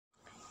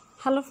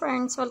Hello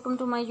friends, welcome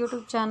to my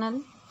YouTube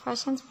channel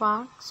Fashion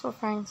Spark. So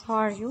friends, how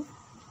are you?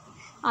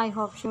 I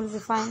hope you will be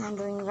fine and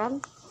doing well.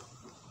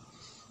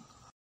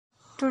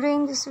 Today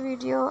in this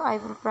video I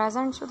will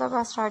present you the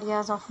best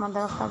ideas of mother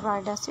of the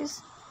bride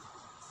dresses.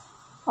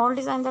 All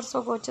designs are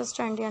so gorgeous,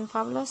 trendy and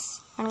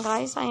fabulous. And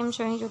guys, I am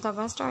showing you the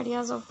best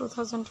ideas of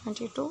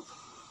 2022.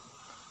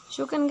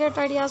 You can get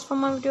ideas from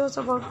my videos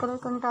about color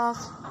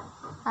contrast,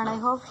 and I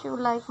hope you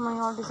like my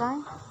all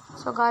design.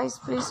 So guys,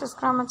 please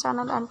subscribe my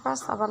channel and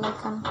press the bell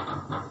icon.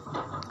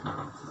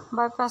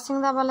 By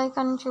pressing the bell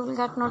icon, you will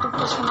get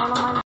notification all of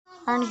my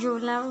and you will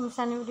never miss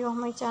any video of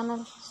my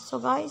channel. So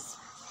guys,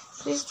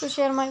 please to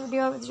share my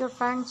video with your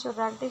friends, your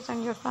relatives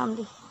and your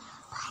family.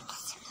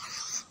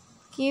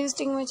 Keep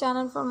visiting my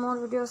channel for more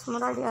videos,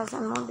 more ideas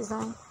and more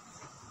design.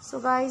 So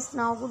guys,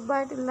 now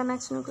goodbye till the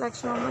next new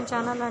collection of my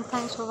channel, and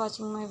thanks for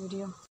watching my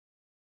video.